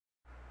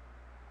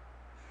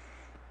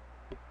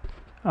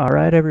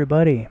Alright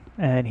everybody,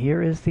 and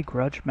here is the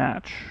grudge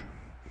match.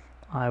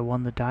 I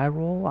won the die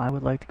roll. I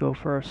would like to go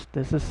first.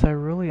 This is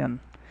Cyrulean.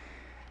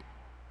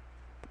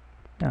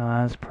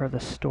 Now, as per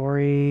the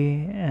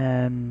story,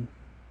 and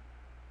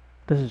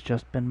this has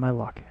just been my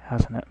luck,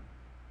 hasn't it?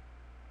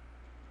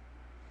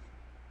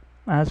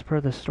 As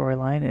per the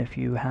storyline, if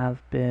you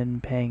have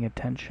been paying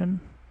attention,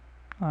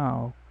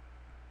 I'll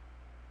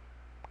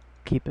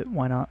keep it,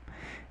 why not?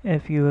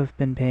 If you have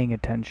been paying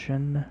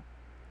attention,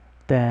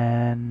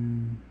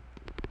 then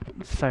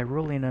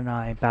Cyrulean and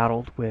I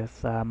battled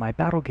with my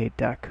Battlegate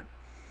deck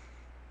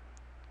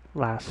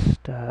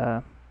last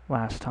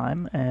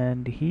time,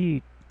 and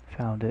he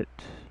found it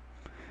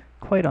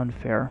quite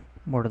unfair.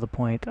 More to the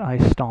point, I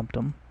stomped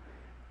him,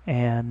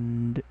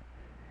 and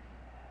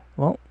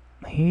well,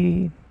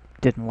 he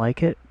didn't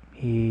like it.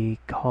 He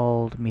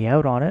called me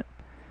out on it,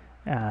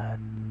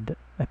 and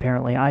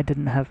apparently I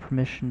didn't have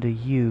permission to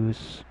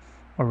use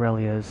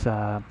Aurelia's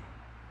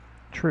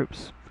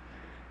troops.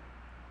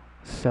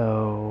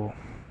 So,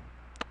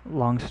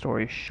 long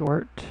story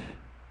short,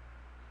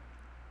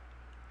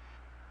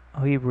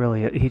 he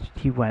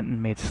went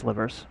and made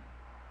slivers.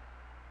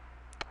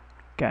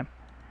 Okay.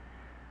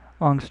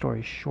 Long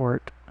story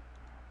short,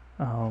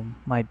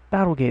 my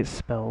Battlegate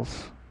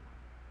spells,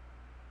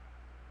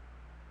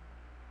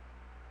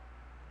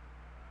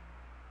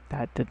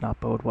 that did not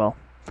bode well.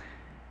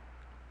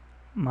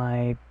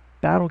 My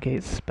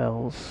Battlegate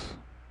spells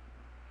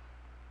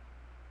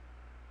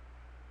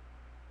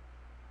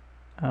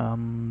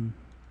well,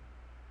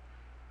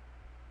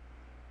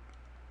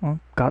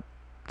 got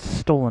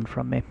stolen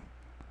from me,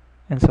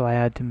 and so I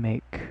had to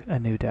make a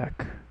new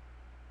deck.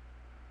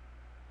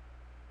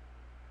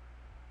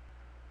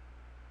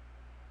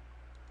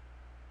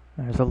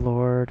 There's a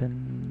Lord,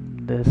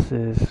 and this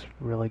is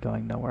really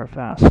going nowhere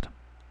fast.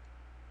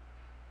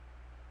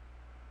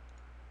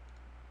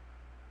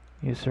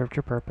 You served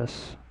your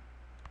purpose.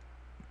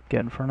 Get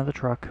in front of the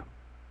truck.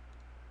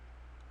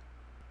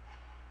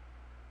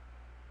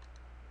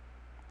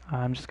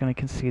 I'm just going to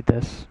concede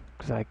this,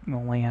 because I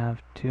only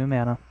have 1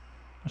 mana.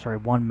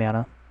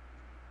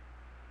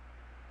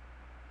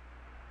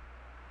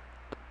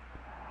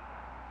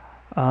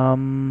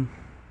 I'm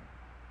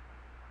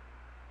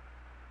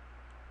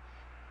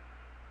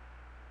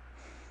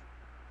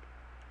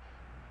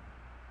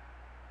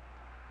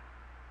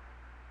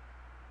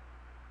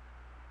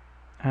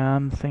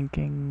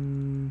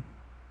thinking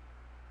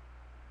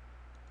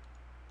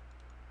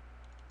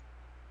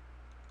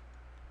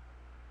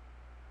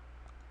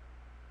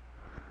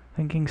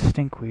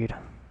Stinkweed,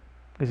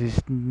 because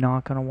he's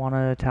not going to want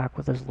to attack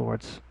with his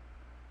lords.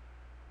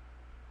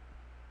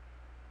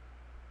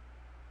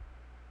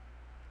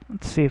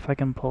 Let's see if I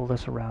can pull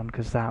this around,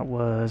 because that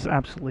was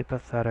absolutely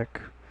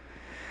pathetic.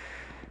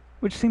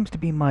 Which seems to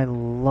be my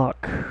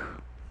luck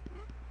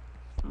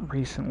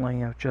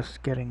recently, of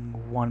just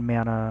getting 1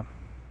 mana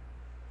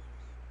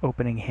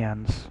opening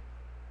hands.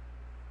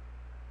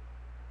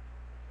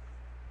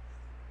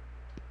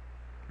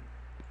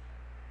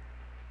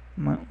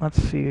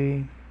 Let's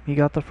see. He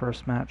got the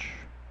first match.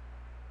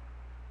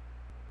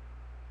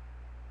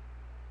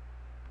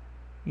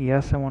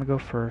 Yes, I want to go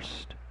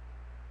first.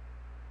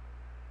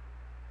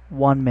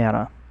 1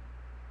 mana.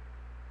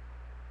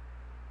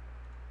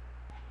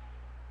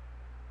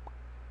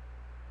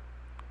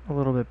 A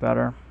little bit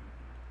better.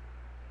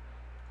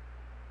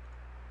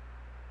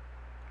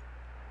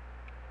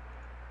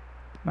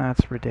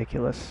 That's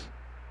ridiculous.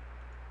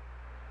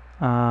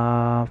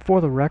 For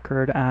the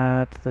record,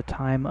 at the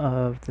time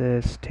of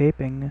this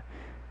taping,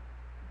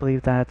 I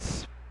believe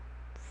that's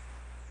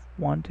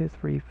 1, 2,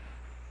 3,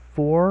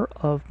 4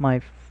 of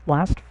my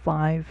last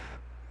 5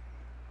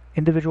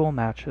 individual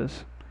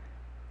matches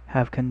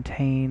have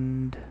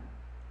contained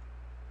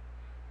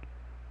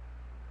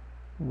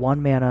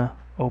 1 mana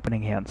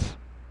opening hands.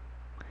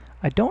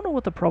 I don't know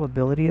what the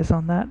probability is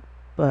on that,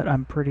 but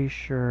I'm pretty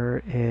sure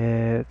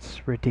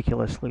it's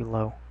ridiculously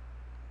low.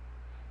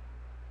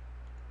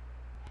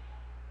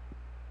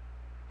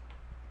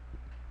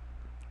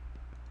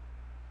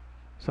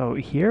 So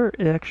here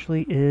it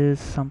actually is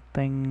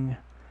something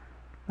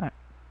that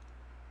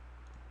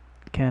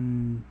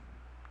can,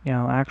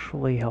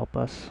 actually help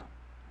us.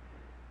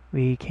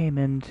 We came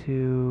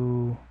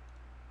into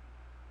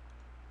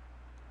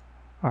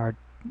our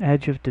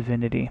Edge of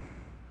Divinity.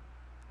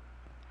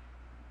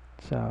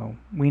 So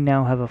we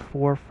now have a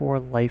 4/4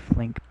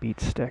 lifelink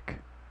beat stick.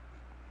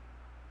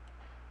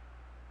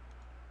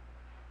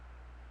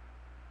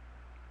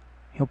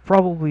 He'll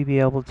probably be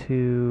able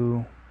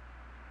to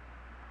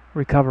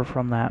recover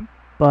from that,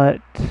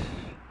 but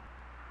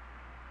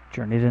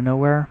Journey to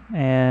Nowhere,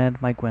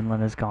 and my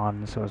Gwynlyn is gone,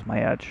 and so is my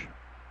Edge.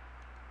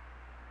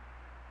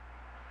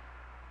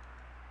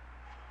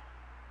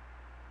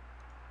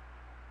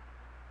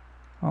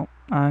 Well,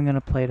 I'm going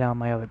to play down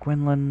my other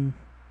Gwynlyn.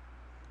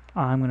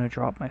 I'm going to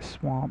drop my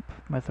swamp,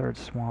 my 3rd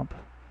swamp,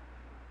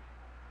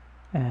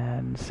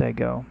 and say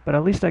go. But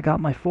at least I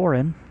got my 4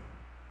 in.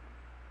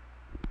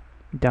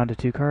 Down to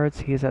 2 cards.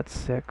 He's at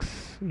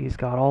 6. He's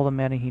got all the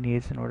mana he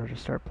needs in order to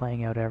start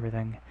playing out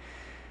everything.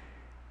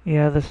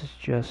 Yeah, this is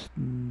just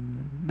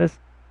this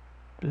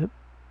a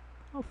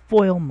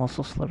foil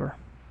muscle sliver.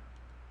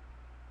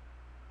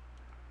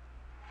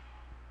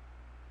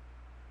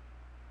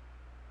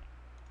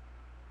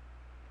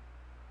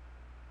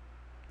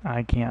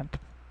 I can't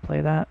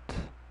play that.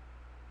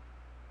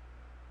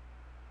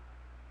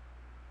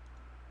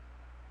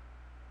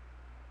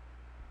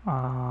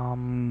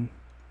 I'm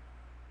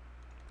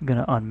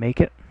gonna unmake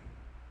it.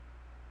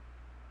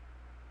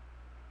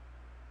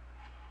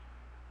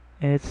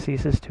 It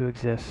ceases to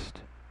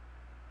exist.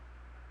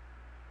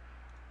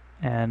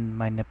 And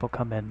my nip will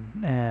come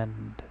in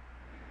and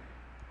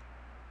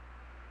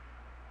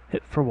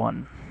hit for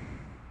 1.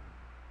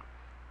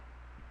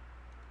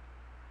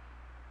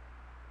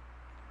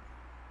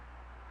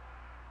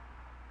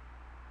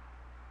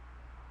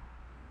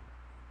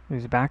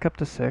 He's back up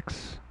to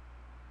 6.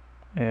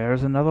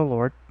 There's another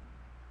Lord.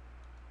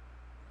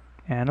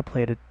 And a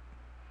plated.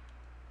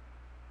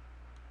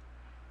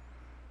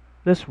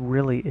 This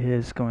really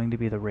is going to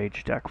be the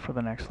rage deck for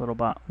the next little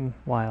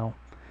while.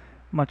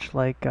 Much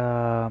like,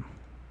 well,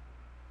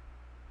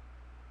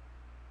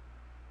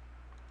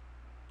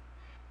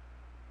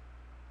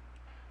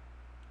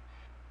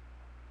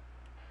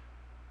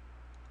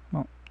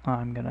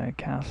 I'm gonna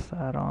cast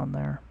that on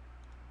there.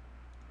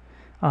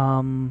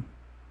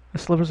 The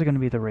Slivers are gonna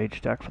be the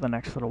rage deck for the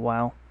next little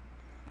while.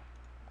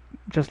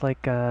 Just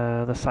like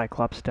the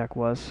Cyclops deck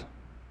was.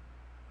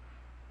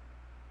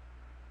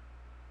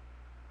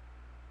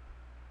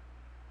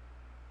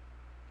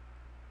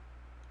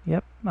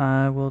 Yep,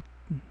 I will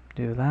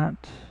do that.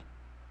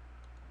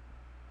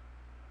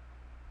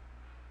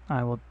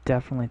 I will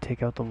definitely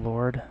take out the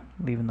Lord,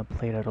 leaving the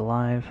plated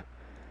alive.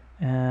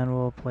 And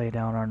we'll play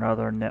down our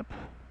another nip.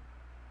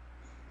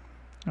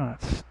 Oh,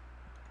 that's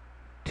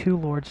 2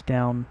 Lords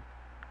down,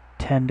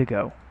 10 to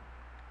go.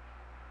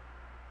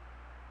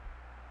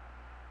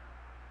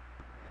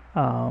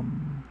 I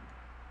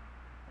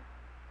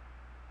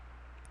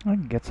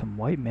can get some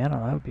white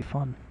mana, that would be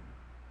fun.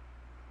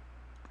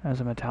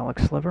 As a metallic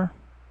sliver.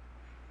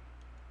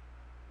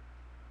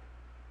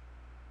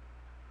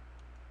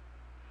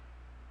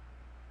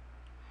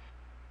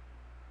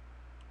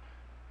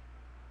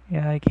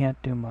 Yeah, I can't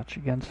do much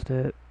against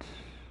it.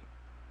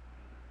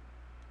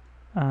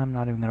 I'm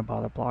not even going to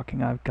bother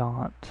blocking. I've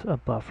got a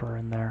buffer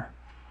in there.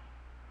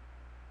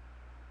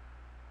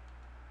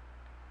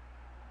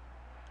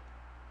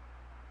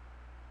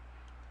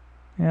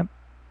 Yep.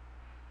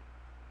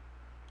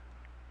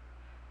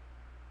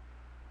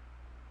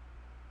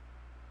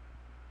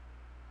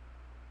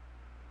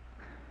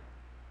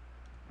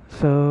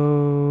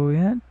 So,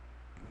 yeah.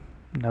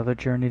 Another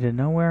journey to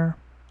nowhere.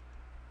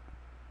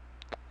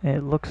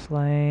 It looks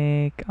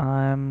like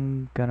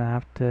I'm going to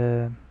have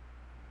to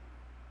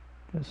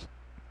just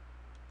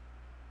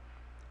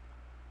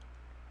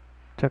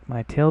tuck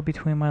my tail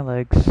between my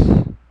legs.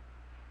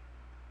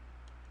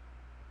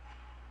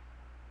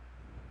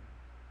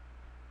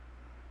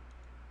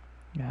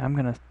 Yeah, I'm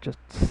gonna just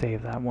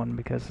save that one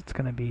because it's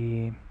gonna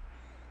be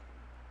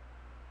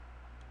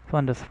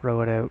fun to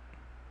throw it out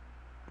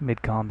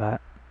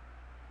mid-combat.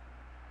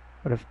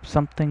 But if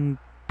something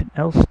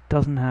else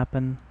doesn't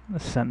happen, the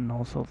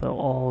Sentinels, so they'll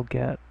all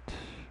get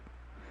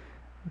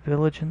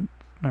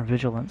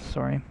vigilance,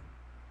 sorry.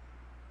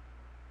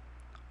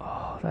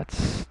 Oh,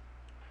 that's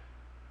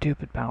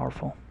stupid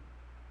powerful.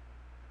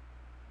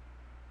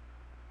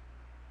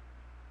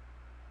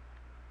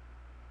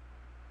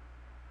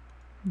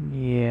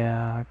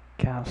 Yeah,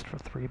 cast for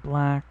 3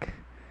 black.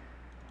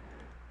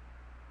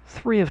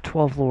 3 of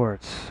 12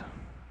 Lords.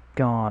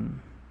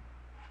 Gone.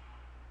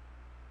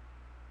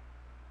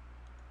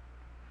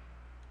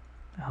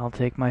 I'll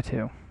take my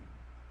 2.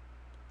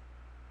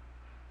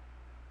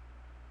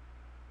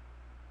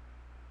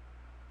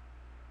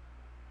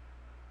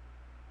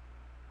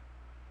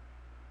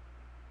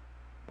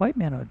 White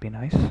mana would be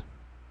nice.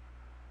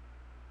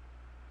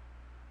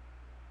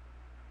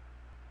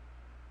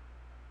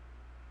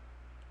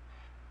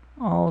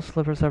 All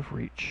slivers have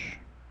reach.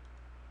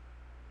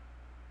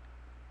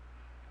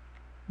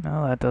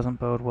 No, that doesn't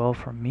bode well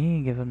for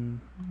me,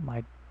 given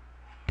my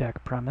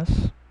deck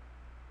premise.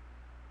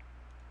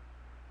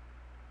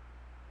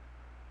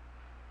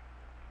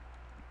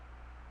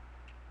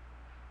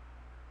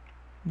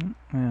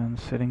 And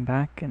sitting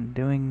back and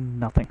doing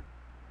nothing.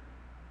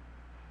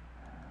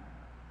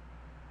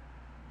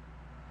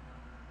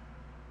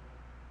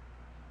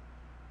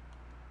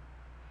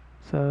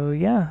 So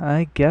yeah,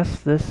 I guess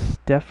this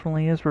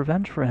definitely is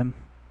revenge for him.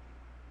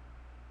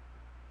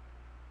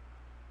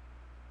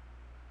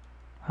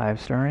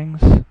 Hive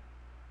Stirrings.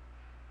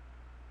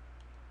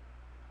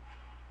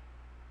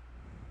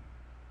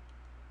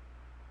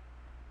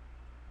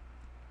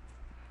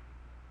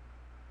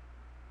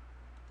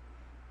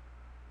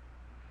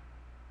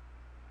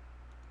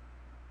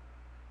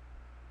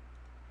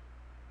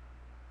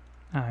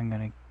 I'm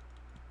gonna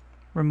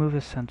remove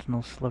his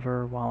Sentinel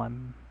Sliver while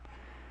I'm...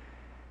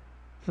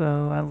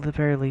 So at the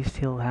very least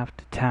he'll have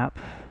to tap.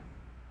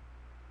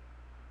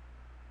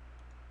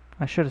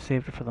 I should have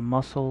saved it for the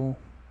muscle.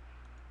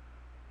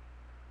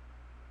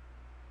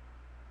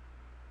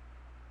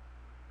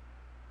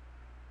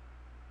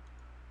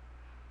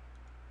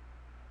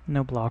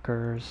 No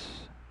blockers.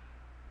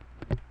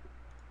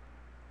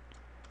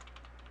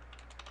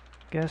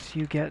 Guess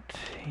you get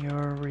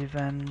your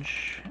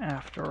revenge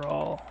after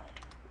all.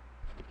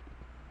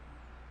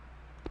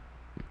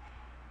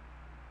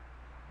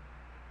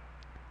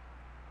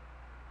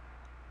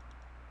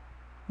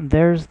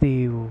 There's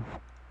the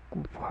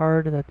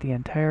card that the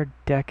entire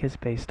deck is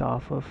based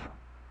off of.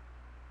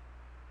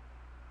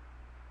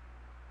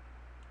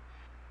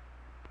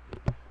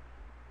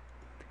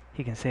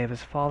 He can save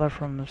his father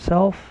from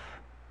himself,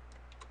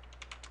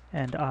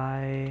 and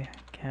I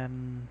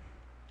can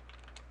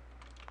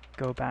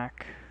go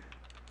back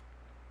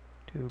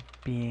to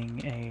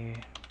being a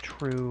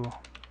true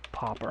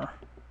pauper.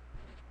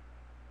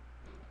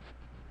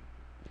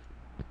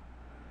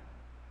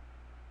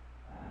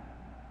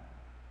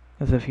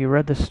 As if you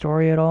read the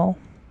story at all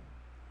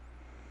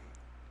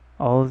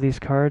of these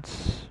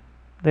cards,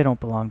 they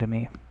don't belong to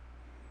me.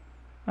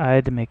 I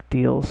had to make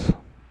deals.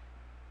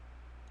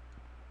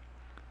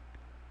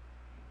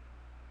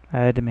 I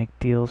had to make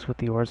deals with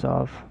the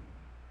Orzhov.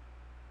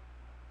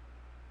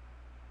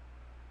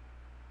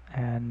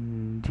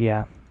 And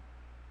yeah.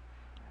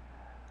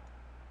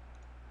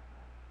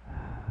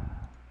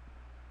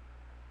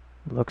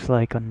 Looks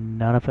like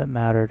none of it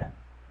mattered.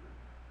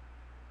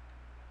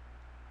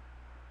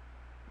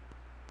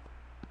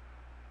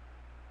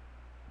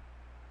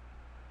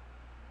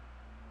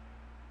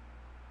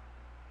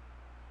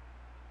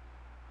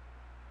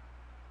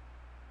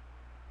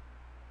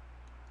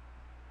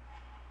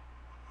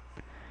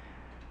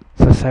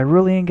 So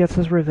Cyrulean gets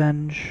his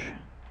revenge.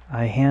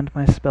 I hand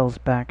my spells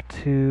back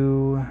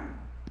to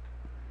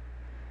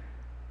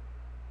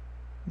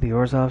the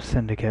Orzhov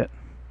Syndicate.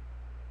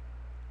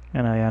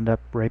 And I end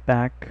up right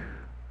back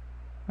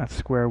at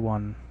square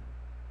one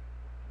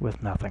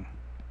with nothing.